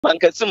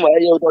Mankessim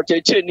ayo do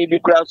cheche ni bi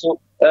kura so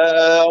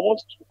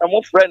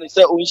amo friend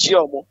say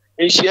onhia omo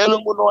enhia no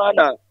mu no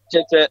ana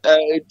chete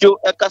ejo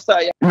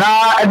ekasa ya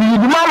na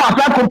adidima ma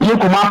fa ko pie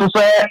koma so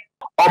se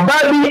oba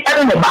bi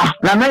ene ne ba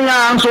na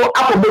nanya nso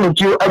akobe no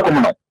tio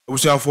akom no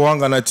Usiafo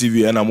Ghana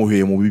TV ena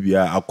mohwe mu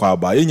bibia akwa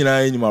aba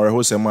yenyina enyima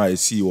rehosem a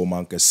esi wo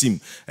Mankessim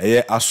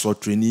eye Asor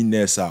training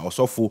nurse a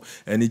osofo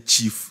ene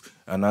chief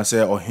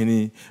anase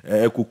ohini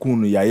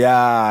ekukunu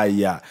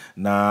ya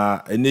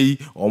na enei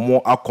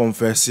omo a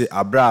confess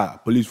abra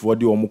police for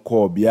the omo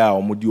call bia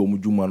omo di omo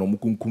djuma no omo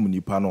kunkum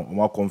nipa no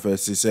omo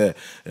confess se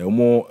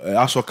omo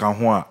Asor ka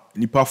ho a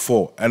nipa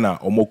 4 ena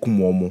omo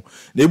kum omo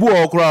na ebu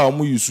okra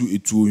omo yusu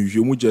etuo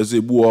hwehwemu jese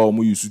ebu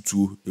omo yusu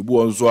tuo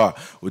ebu nso a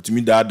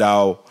otimi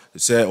daadaa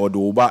se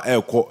odoba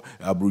eko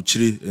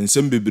abruchire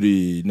nsem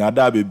bebre na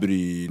da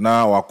bebre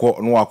na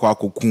wako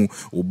akoku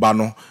oba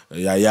no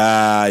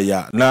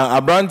ya na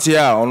abranti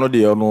a ono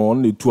de ono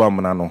ne tu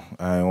amna no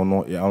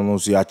ono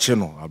so ya che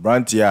no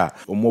abranti a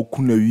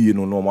omoku na wie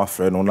no no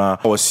mafre no na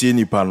osie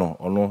nipa no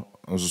ono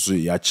nso so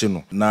ya che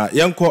no na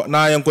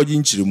yenko gi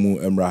nchiremu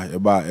emra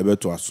eba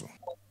ebeto aso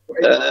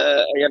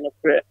ya no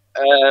pre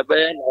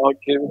be na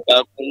okim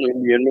ka kunu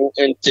mienu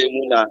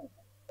entemu na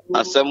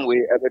asem we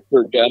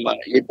ebeto gama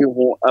yebi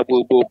hu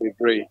abobo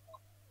bebre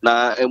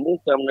na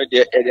emusam no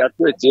de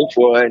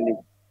ediato ani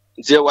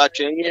nti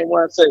watwenye mu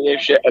asa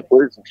yehwe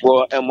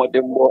apolisifoɔ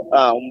emodembo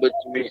a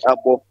ombetumi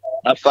abo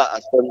afa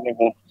asem ne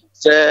ho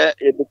se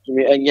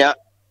ebetumi anya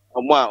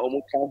omo a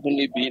omuka ho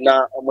ne bi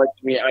na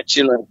omatumi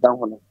achi no nta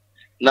ho no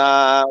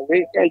na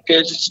we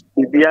kenke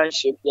bibia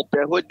hye pe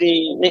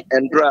hodi ne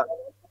endra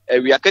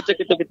wi akete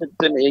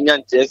na enya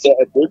nte se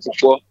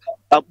apolisifoɔ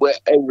abo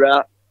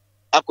awura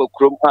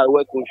akokrom a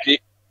wakunfi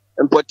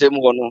importem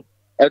ho no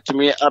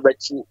etumi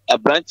abachi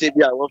abrante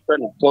bi a wofa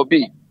no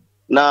tobi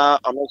na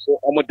amoso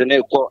omode na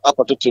ekọ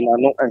apatoto na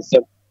no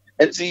ensem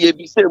enti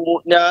yebise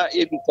mu na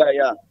yebisa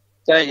ya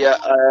ya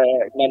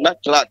na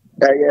clat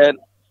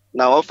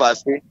na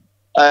ofase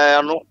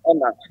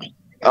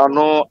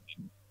ano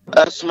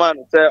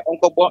asman se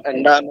onkobo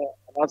enda no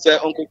na se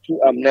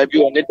onkotu amna bi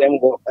one dem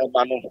go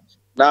ema no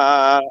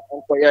na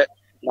onkoye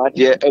na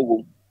de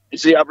ewu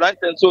isi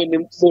abrante so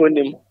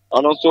onim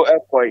ono so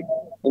ekoi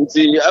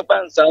nti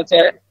abansa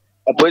se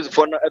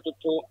apolisifoɔ no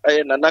etoto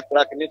na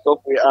crack ni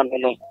software ano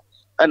no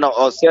ana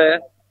ose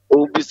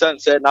obisan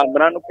se na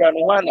amra no kwa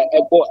no na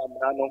ebo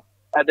amra no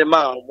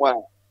adema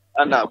anwa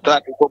ana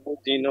crack ko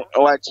bodin no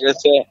wa kire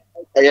se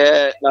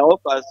na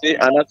ofase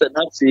anase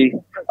nati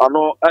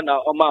ano ana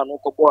oma no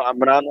ko bo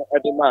amra no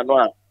adema no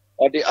a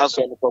odi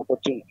aso no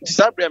kokotum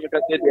sabre me ka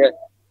se de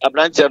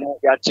abrante no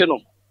ya che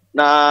no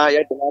na ya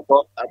de na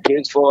ko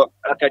against for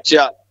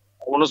akachia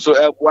wono so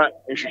egwa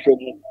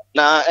nhwehwemu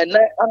na ene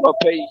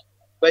anopai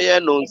beye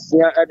no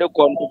nsia ede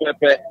konto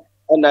pepe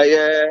na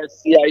ye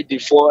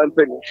CID4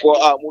 MP4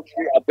 a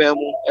mutri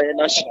abemu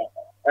national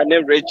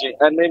and region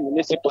and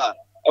municipal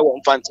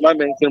mfantima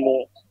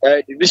Mankessim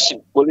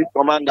division police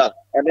commander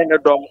and then the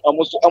dom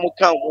almost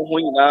amukan ho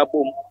nyina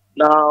bom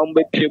na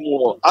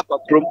mbepemu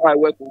akakrom a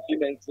work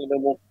Mankessim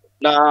mu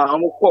na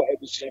amukọ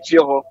ebusefie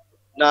ho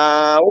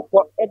na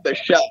ukọ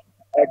ebehwa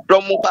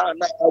dom ba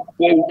na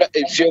abu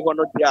efie ho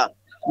no dia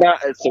na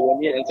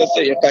esewoni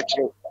ensese ye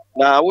kakiro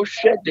na wo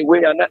hwe the way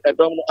na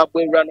dom no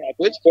abunra na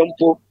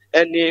abusefo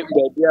any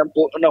baby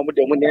ampo na mo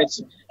de mo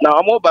nesi na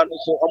omo ba no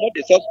so omo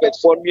the suspect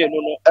for me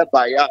no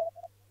eba ya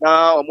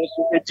na omo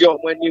so eti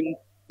omo anim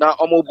na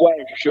omo bua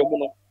nhwehwemu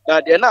no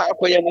na de na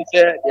akoye ni se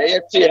de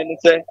ye tie ni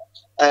se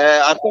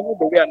akomo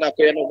de we na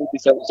akoye no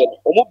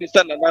omo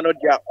bisa na no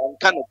dia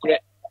onka no kre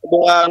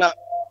bo na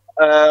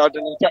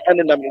odinka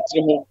ene na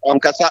metri ho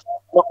onkasa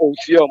na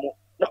onfie omo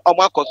na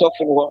omo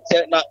akosofo no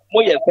se na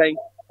mo ye san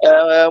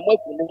mo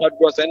kunu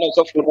hadwo se na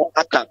osofo no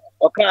aka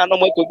oka na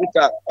mo ko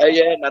bita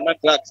na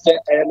clerk se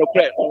no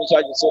pre on so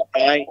ajo so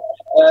ai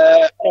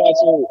no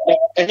so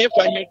ehe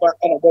fa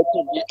ana ba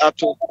ku bi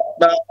ato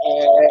na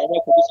mo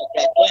ko bisa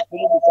clerk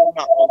mo bisa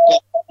ma onka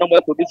na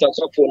mo ko bisa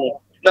sofo no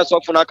na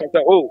sofo na aka se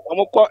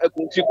omo ko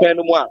ekunfi kwan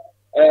no mu a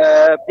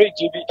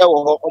bridge bi e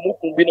wo ho omo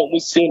kun bi na omo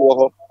sin wo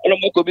ho na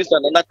mo ko bisa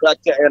na clerk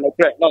se no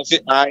pre na se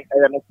ai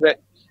no pre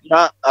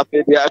na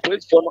afede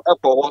apolisifoɔ no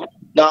ekɔ hɔ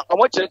na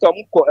ɔmo kyerɛ sɛ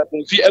ɔmo kɔ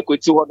ekunfi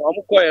ekoti hɔ na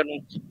ɔmo kɔɛ no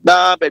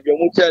na baabi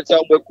ɔmo kyerɛ sɛ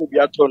ɔmo ekɔ bi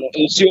ato no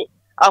nsuo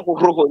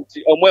ahohoro hɔ nti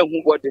ɔmo ehu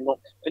bɔde no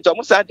nti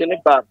ɔmo saa de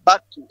ne ba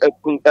back to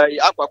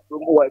akwakoro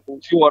mu wɔ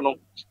ekunfi hɔ no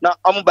na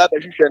ɔmo ba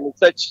bɛhwehwɛ no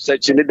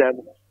search ne dan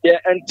mu yɛ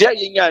ntia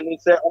yɛ nya ne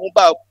sɛ ɔmo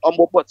ba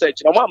ɔmo bɔ search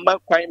na ɔmo amma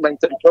kwan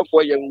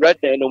mɛntɛntɛfoɔ yɛ nwura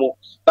dan no mu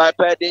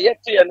baapɛ de yɛ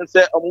te yɛ ne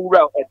sɛ ɔmo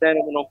wura ɛdan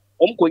no mu no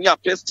ɔmo konya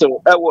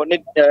pistol ɛwɔ ne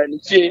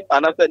fie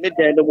anasɛ ne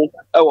dan no mu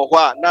ɛwɔ hɔ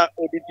a na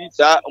odidi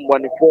saa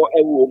mbɔnefoɔ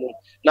ɛwɔ mu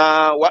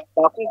na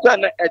baako nso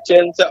na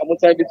ɛkyɛn sɛ ɔmo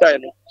san bi saa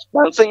no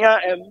nansenya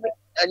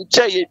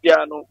nkyɛ yɛ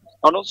bia no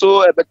ɔno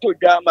nso ɛbɛtɔ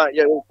dwa ama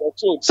yɛ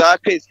ɔtɔ saa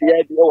case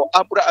yɛ de ɛwɔ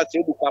abura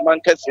asebu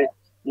Mankessim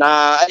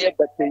na ɛyɛ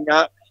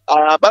bɛtɛnya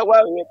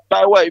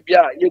bawa bi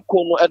a yɛkɔ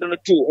no ɛde no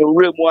to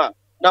nwura mu a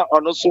na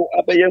ono so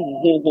abeye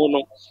huhu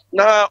no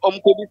na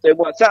omko bi se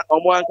mo sa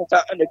omo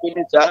ankasa na ko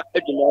ni sa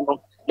adwuma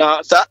no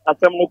na sa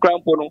asem no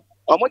krampo no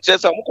omo kire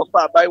se omo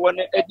kofa abai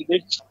woni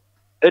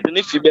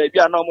edini fi ba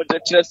bia na omo de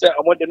kire se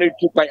omo de na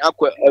tu kwan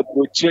akwa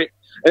abrochire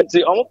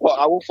enti omo ko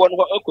awofo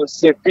no ko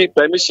se fi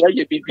permission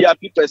ye bibia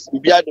papers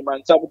bibia de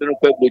mansa mo de no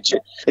kwa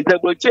abrochire enti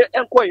abrochire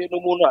enko ye no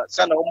mu no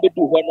sa na omo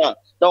bedu ho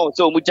na o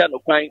se omo ja no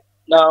kwan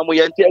na mo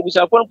yente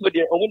abusafo no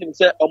de omo nim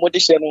se omo de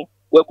hye no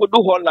we ko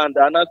du Holland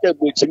ana se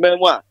abrochire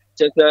memu a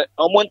chese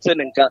omo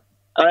ntene nka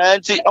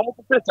anti omo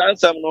pese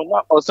sansam no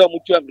na oso omo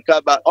tu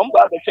America ba omo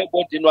ba hwe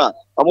body no a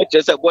omo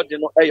chese body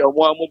no e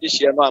omo amu de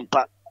hye no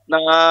ampa na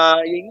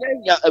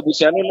yenya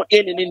abusuano no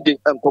enini ndi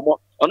enkomo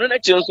ono na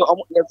chi nso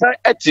omo yesa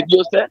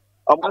atibio se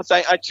omo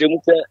san akire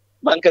mu se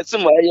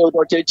Mankessim aye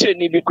o chechire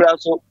ni bi kura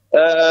so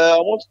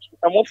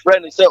omo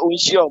friend se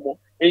onhie omo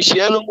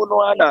enhie no mu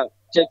no ana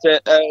chese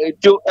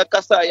ejo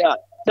ekasa ya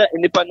se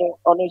nipa no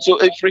ono so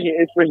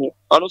efrihi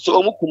ono so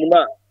omo kum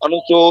na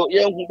ono so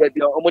yehu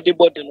bebia omo de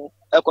body no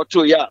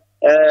ekoto ya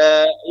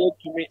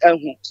yotumi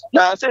ehu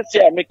na se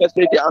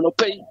Mankessim de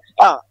anopai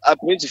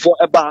aprince for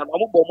eba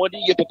omo bo modi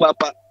ye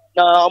papa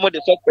na omo de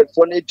suspect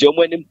for na je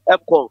omo anim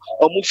ekọ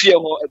omo fie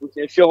ho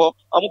ebusen fie ho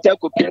omo ta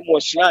ko pie mo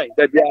shrine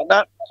bebia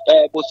na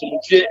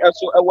bosumfie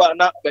eso ewa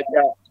na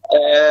bebia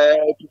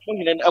tufu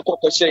hinen ekọ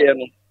kọhye ye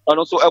no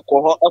ono so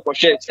ekọ ho ekọ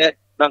hye se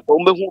na nko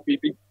mbehu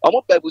bibi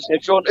omo pa ebusen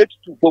fie ho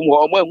etutu bom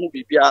ho omo ehu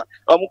bibia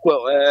omo ko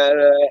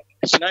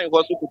shrine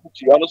ho so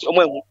kututu ono so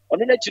omo ehu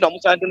ono na chi na omo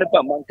sande ne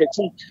pa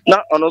Mankessim na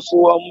ono so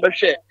omo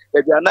behwe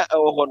bebia na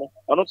ewo ho no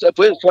ono so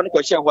police for ne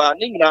kọhye ho a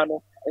ne nyina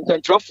no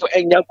ntantrofo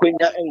enya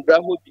kwenya engra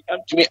ho bi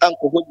antumi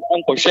ankoho bi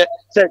ankohwe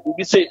se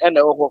bibi se ena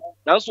ewo ho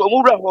nanso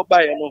omura ho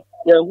bae no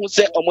ya hu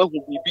se omahu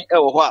bibi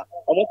ewo ho a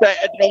omutan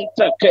edran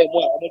ta kai mu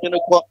a omode ne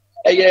ko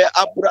eye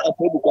abura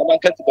afobu kwa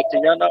Mankessim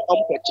betenya na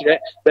omkachire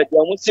bedi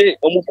omu se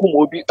omukum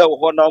obi ewo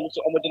ho na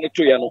omso omode ne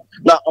toye no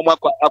na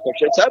omakwa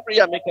akohwe sabri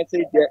ya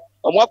Mankessim de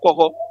omakwa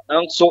ho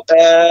nanso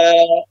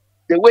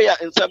the way ya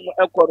nsem no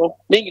ekoro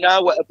ne nyina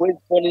wa police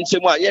phone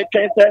nsem a ye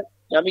twen se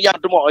yami ya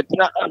domo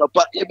odina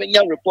anopa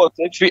ebenya report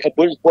every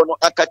police phone no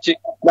akachi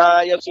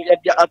na yeso ye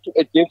dia ato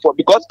ejefo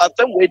because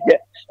asem we dia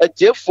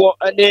ejefo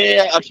ane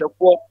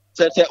ahwefo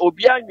se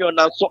obi anyo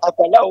na so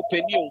akwala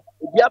opinion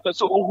obi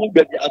apeso ohun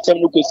bebe asem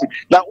no kosi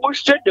na wo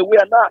share the way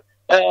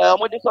na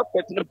mo de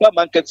suspect no pa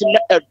Mankessim na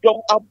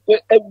edom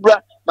abwe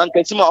ebra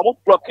Mankessim a mo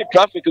block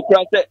traffic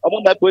kura se mo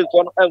na police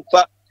phone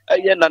emfa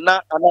ye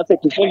nana anase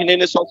tufu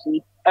hine so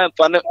fi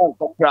emfa ne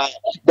onkompra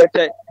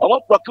bete omo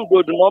block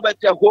road no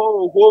bete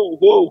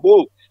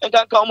ho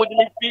enka ka omo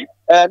dini fi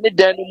ne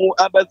dan mu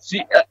abasi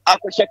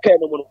akohye kai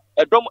no mu no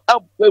edom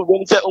abwe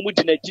wom se omo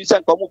dina ji se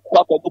nka omo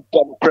kwa kwa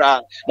bupom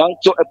kra na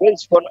nso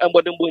police phone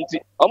embodem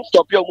bonti omo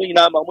stop yo mu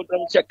nyina ma omo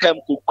dum che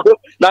kam kokro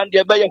na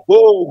ndie be ye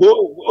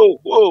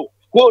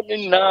ho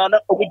ni na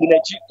omo dina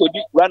ji kodi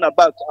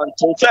runabout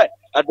until say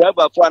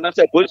adaba for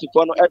anase police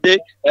phone no ede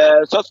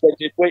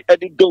suspect for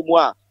ede domu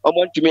a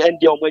omo ntumi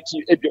ende omo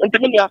achi edu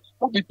ntumi ya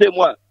obi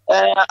temu a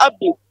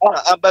update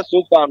aba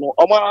so far no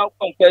omo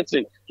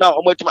confessing na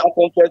omo ntumi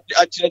confess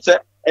akire se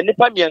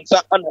enipa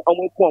miensa ana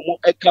omo ko omo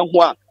eka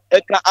ho a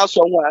eka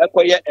aso ho a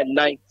ekoye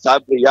ennan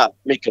sabre ya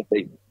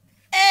Mankessim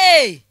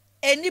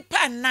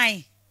enipa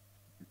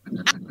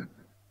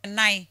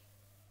nine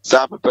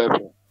sabre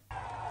pepe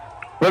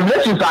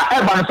regulations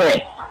are urban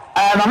say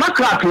na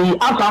makraki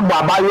asambo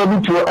abayo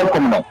bi tuo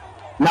ekom no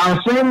na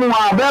nsene mu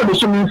a ba be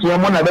so mi nsie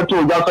mo na beto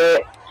oja say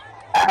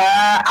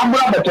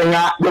abura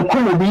betenya de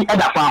kumu bi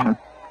eda fa ho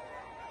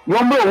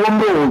wombo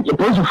e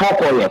police for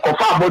call ye ko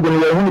fa abodo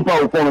no ye hu nipa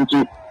wo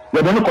nti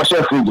ye de no ko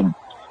share freedom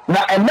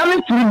na enemy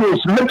 3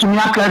 days metumi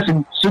aka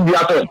sibia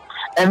say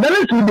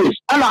enemy 3 days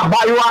ana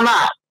abayo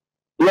ana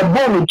ye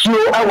bonu tuo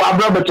e wa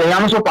abura betenya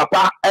no so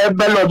papa e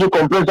be logic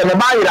complaint na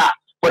bayira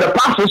for the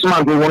past 6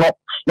 months we no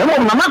na mo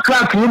na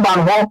makraki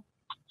ban ho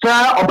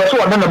sa obeso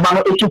wode ne ba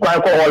no etu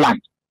kwan ko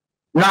Holland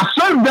na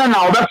so den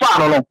na obefa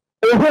no no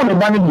ehun ne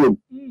ba ne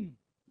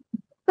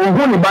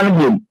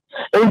bio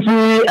enti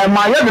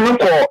emaye de no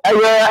ko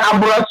eye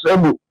abros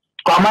ebu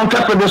ko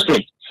Mankessim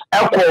district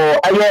eko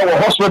eye wo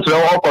hospital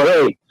wo ko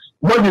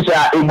body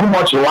say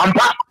egumochi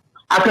wampa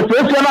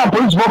akatefia na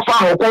police bo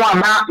fa ho ko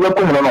na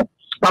yekom no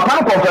papa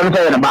no confirm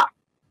say ne ba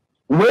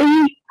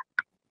wey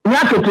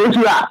nya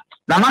akatefia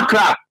na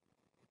makra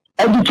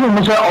editu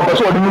mu say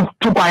obeso wode no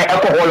tu kwan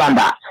eko Holland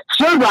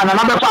silver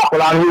na be fa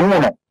kola no hu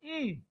no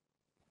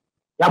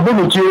ya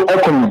bonu ti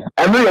ekom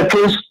every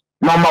case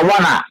number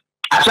 1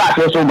 asa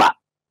ateso ba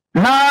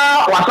na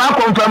wasa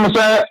confirm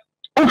say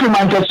ufi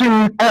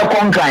Mankessim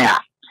konkan ya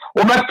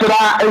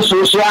obetra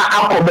esosia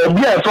akoba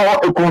bi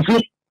efo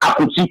ekonfi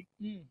akoti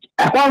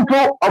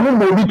ekonfo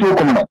omugbo bi to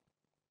kom no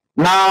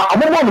na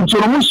omugbo bi to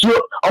no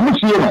musio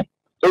omusie no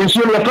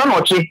ensio le fa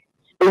no chi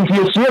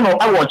enfiesie no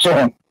awo chi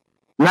ho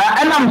na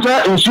enam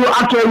say ensio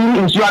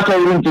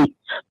atari nti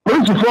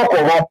police for ko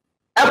ho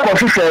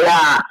hwehwe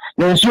ya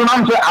na ensio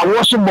nam say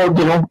awo so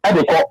body no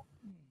edeko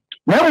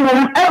na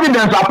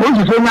evidence a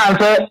police say na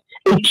say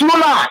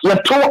Etuna ya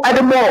to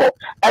edemo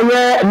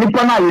eye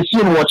nipa na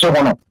yesi no woche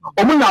ho no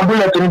omunya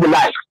bullet in the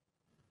life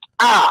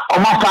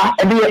omafa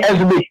ebe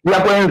exhibit ya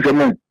ko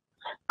enhwemu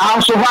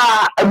anso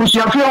ha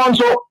abusuafi ho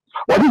nso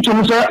wodi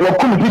tum se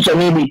wakum picture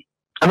ni bi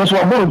ano so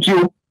wabon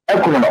tio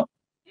ekunu no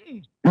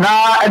na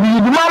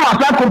edi dima ma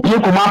sa ko pie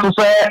kuma so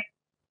se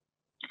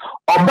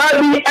oba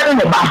bi ene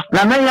ne ba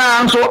na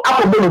nanya nso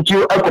akobon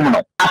tio ekunu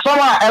no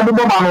asoma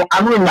ebubo ma no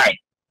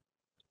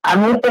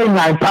anu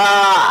nyan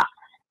pa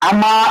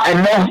ama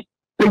ene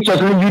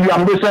pictures ni video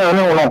am dey say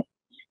no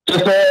to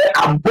say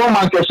abo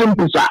Mankessim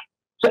pisa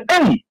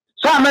say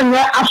sa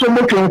manya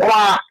asomotwe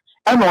nkwa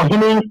ene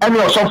ohini ene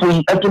osofo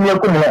yi atumi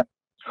akum no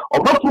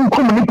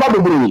obakum nipa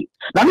bebre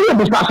na me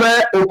bisa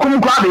say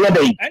okum kwa de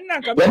yedai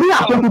yebi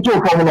asonto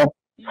ofom no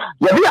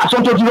yebi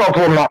asonto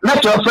ofom no na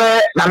to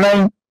say na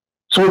men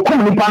so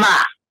okum nipa na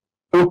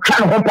o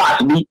twan ho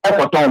pass bi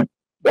ekoton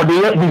o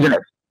de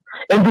business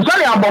en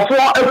bisa ya abofo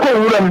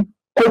ekowuram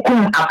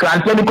kokum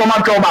akrante ni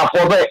koma to ba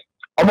for say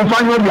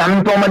omofanyo bi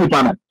an to mani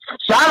pa no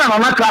saa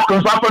na crack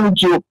nso afa no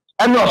tio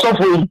ene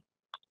osofo yi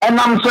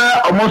enam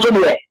se omonso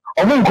de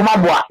omonkoma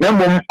boa na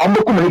mom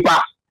omokum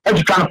nipa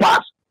etutwa pass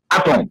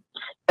aton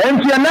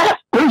enti ene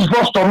police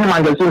force storm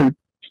Mankessim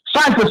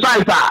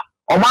site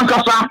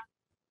omankasa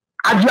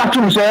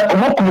Agyapong se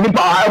omokum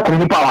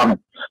nipa wa no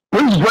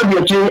police body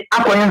eche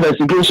akon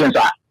investigations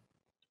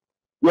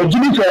ye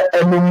gini se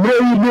emumre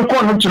yi bi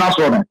ko no tuna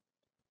so no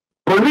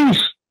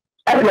police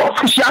at the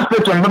official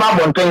station baba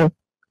bonten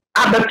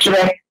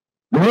abetre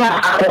ni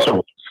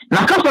akoso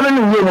na kaso no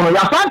ni no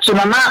ya fa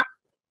china na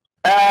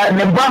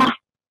ne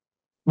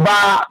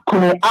ba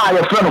kunu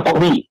ya friend ko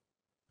bi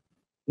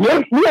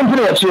ye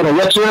mpire ya chiro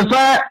ya chiro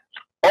sa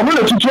omo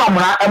le tutu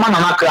amuna e ma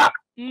na crack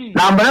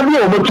na mbana bi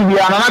obotu bi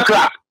na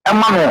crack e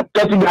ma no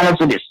 30 Ghana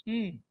cedis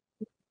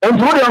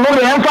enti wo de no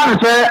de enfa ne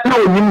se na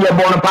onim ye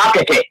bo no pa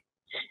keke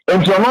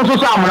enti ono so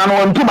sa amuna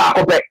no ntu ba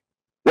kope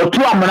wo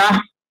tu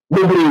amuna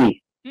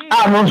bebre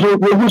no so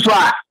we so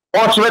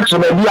o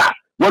chire bia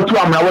watu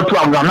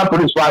amra na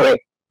police ware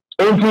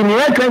enti ni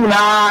e kan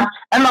na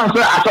e na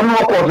so asom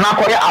no court na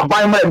koye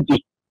aban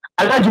menti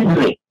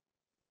allegedly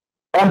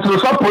until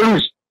so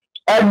police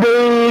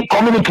they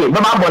communicate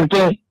baba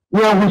bonten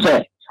we hu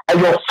say e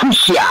your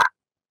official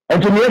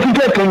enti ni e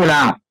kike kan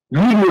na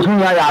videos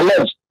ni ya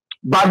alleged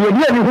but the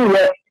idea ni hu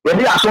we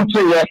dey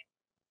assumption ye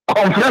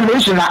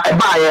confirmation na e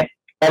ba ye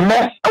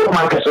ene e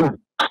Mankessim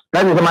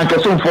na ni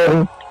Mankessim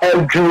for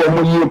eju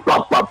omo yi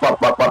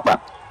pa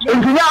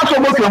engineer so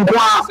mo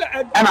kwenkwa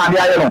na ade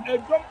aye no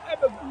edom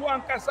ebegu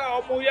ankasa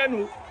omo ye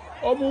no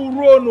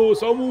omo ro no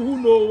so omo hu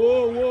no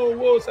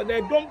wo so the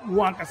edom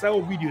hu ankasa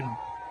o video no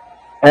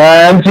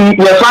nti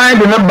ye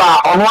find the number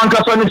on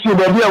ankasa ni fi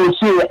be dia o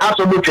si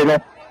aso betwe no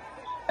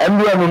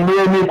mbia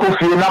ni ko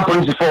fi na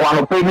police for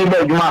one pay ni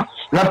be djuma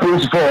na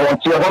police for one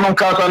ti e hono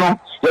ankasa no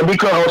ye bi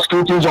ko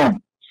security zone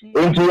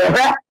nti ye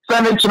be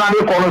send china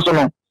de ko no so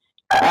no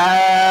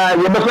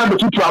ye be send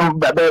tutu am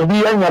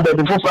bi anya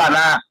be fufa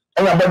na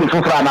anya be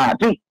fufa na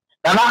ti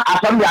na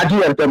asam de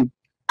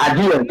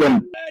agie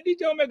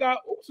DJ Omega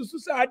susu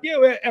sa adie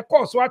we e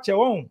course wa che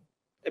won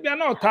e bia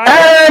na ota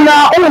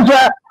na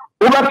unje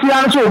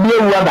ubatian so obi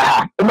ewu ada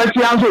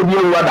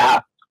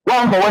ha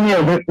wan for one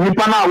year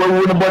nipa na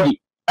awu no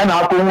body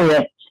na akohu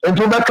ye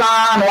enti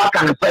beka na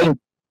waka ne fen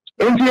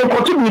enti e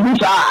kotu bibi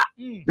sa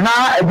na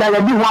eda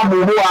ya bi ho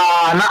abobo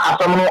na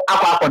asam no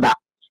akoda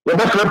ye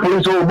be free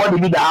police o body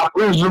bi da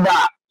police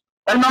ba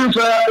enam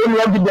se any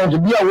evidence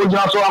bi a wo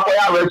jina so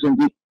akoya arrest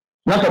nti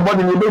na so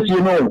body ni be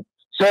tie no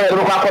se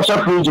ro ka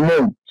akosha fridge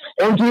mo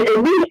enti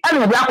ebi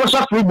ana bi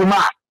akosha fridge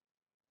ma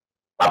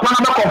papa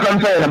na be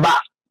confirm say ne ba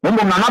mo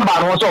na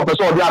ba no so pe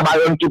so odi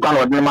abayo ntu kan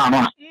odi ma no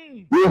a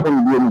we hu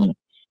bi ni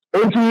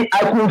enti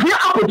akunfi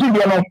akoti bi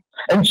no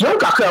enti o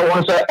ka ka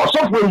won say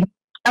osofo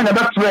ana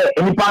be free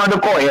eni pa no de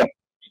ko ye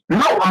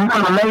na o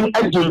na nan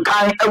agin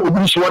kan e wo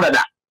bi shi wona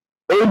da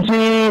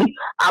enti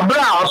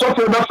abra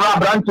osofo be fra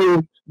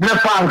branche ne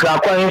fa nkra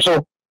kwan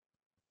so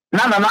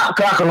na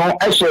crack no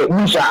e she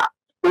misha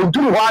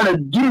oduru ho na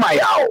dima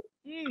yawo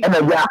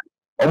ena bia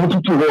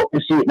omututu ho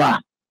isi na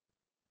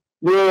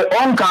we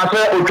on ka se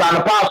otwa na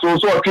pass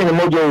so otwe ne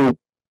mojo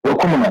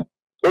okum no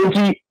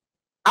enti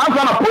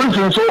ansa na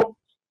police so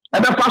e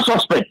be fa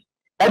suspect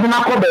e bi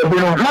na ko be bi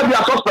no na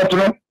bia suspect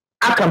no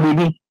aka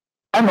bebi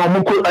ena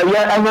omuko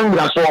anya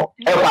ngira so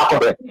e kwa ko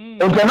be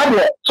enti na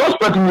bia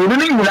suspect ni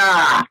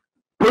nyina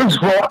police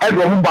for e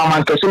do mu ba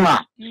Mankessim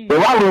a e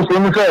wa ro so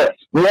ni se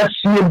let's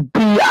see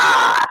bia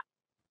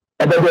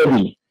e be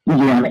be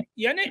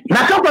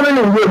na ka kwa no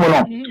nwe mu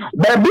no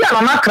be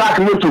bia na crack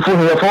no to fu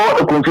here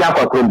for konfi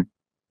akwakom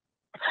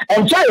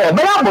enchaye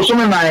be ya boso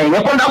me na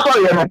ye ko da so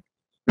ye no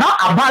na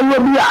abayo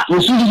bi a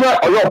yesuzo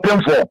oyo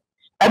pemfo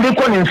e bi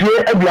ko ni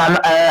fie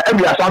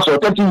ebia so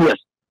 30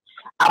 years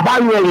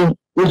abayo yi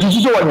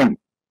yesuzo wonyem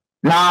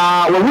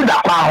na wo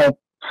da kwa ho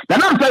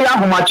na mpe ya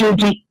homache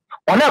ti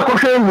ona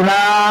ekohwe nyina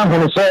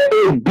hunu se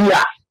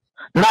ebia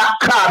na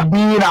ka bi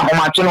na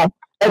homache no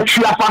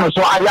atwa fa no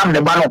so ayam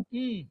ne ba no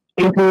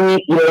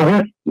enti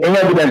yehu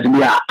evidence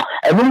bia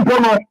ebi mpo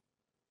no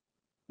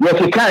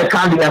you can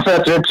can't be a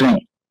fair train.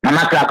 And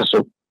I crack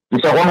so.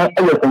 It's a woman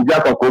ever can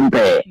jack or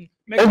compare.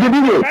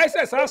 I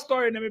says our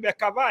story in the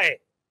Cavai.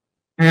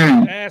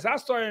 As our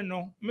story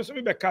no, Miss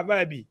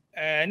Cavabi,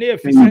 near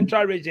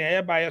Central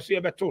region, by a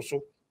Suba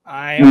Toso.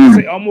 I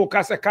say almost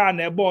cast a car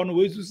near born,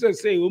 which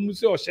say,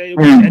 almost or say,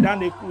 and then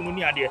they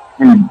couldn't idea.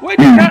 Wait,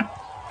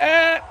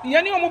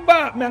 Yanni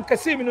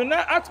Mankessim, no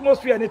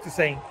atmosphere, need to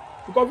say.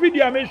 Because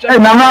video I mentioned,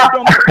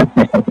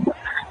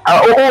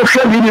 oh,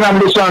 sure, video I'm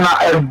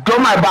listening,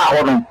 don't my bar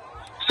on them.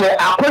 Say,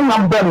 I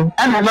couldn't them,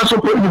 and I'm not so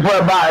pretty for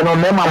a bar, no,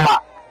 Mama.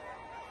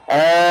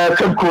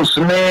 Cook's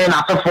man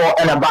after 4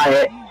 and a buy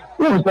it.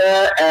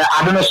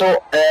 I don't know, so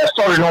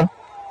sorry, no,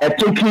 a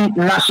Turkey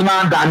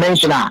national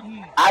dimensional.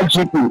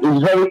 Agyapong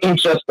is very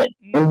interested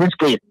in this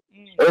case.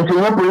 And to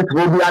know it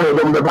will be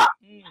on the back.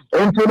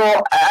 And to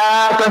know,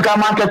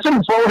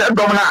 Mankessim for the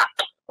governor.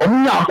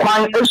 Only a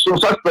fine issue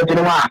suspect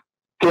in one.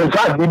 Can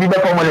fight the bigger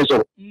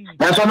formula.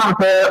 That's one of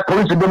the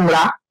police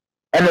Dumra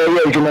and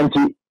a regiment.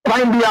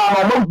 Find the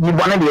arm of the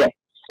one idea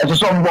as a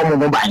song bomb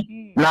mobile.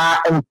 Now,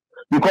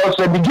 because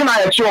the beginner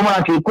at your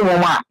market,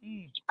 Kumama,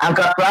 and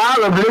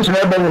Kaka revelation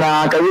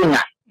na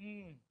Karina.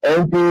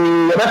 And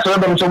the rest of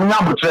them so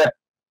number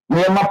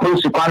near my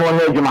police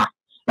one Juma.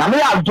 Now me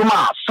have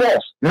Juma 4th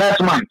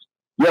next month.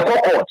 Your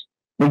court.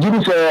 The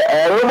Jimmy say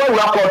a rubber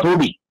record will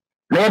be.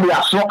 Maybe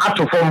a so out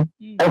of form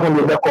and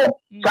when the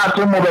call. Start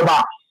to move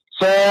about.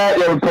 Say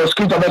your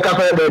prosecutor make up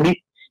a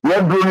baby.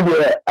 You're doing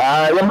the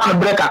your man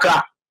break a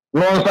car.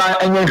 No sign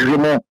any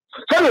remote.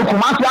 So you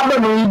come out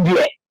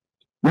the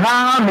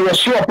now me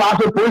sure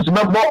party police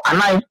member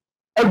and I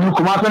every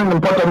commander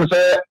important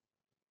say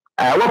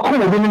what come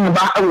within the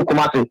bar every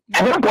commander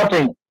and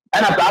important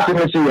and at that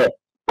me see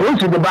police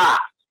the bar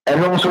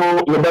and also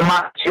your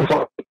bema chief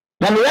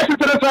then the rest to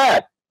the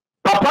fair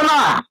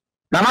papa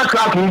na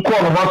crack in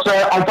call of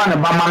say on fan the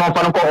bama no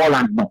fan ko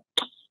Holland no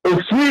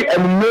if free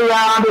and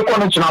mayor the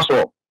connection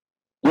so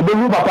you be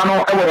papa no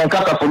e we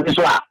nkasa for this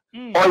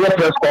or your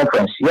press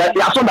conference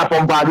ya so that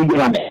from bar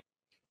be.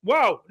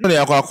 Wow.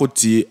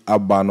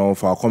 Abano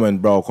for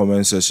comment bro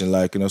comment section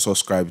like and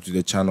subscribe to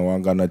the channel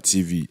on Ghana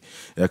TV.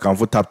 You can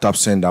for tap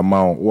send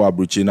amount or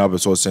abruchi na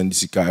so send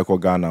this Echo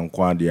Ghana and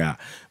Kwandia.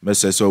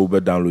 Message so we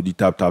download the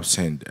tap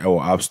send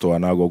or App Store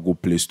and go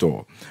Play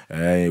Store.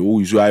 Who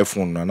use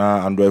iPhone and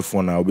Android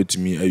phone na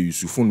obetimi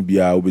use phone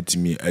bia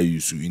obetimi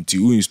use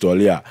until you install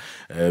here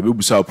we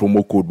busa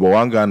promo code bo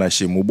Ghana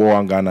shemu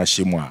bo Ghana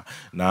shemu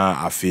na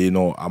afi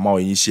no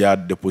amount initial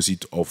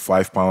deposit of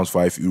 £5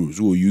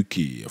 €5 or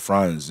UK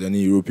France any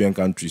European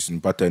countries in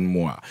pattern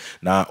more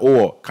na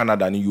or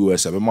Canada and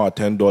US about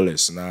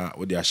 $10 na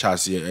with their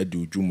chassis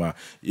edu juma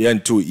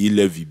yento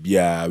e-levy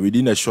bia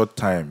within a short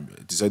time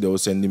they said they will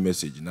send the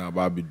message na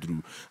baby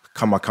drew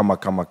kama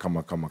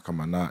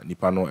na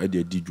nipa no e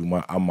de di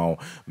juma ama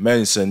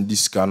men send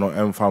diska no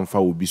emfa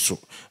obi so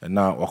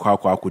na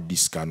wakwa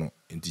diska no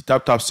nti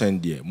tap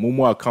send there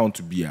momo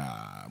account bia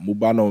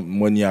mobile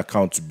money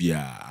account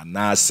bia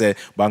na say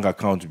bank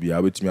account bia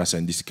wetimi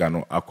send diska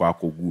no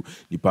akogu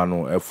nipa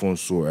no phone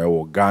so e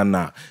wo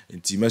Ghana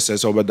nti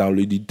message over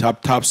download the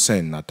tap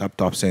send na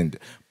tap send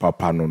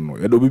papa no no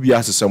e do bibia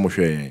asese mo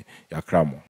hwe ya kramo.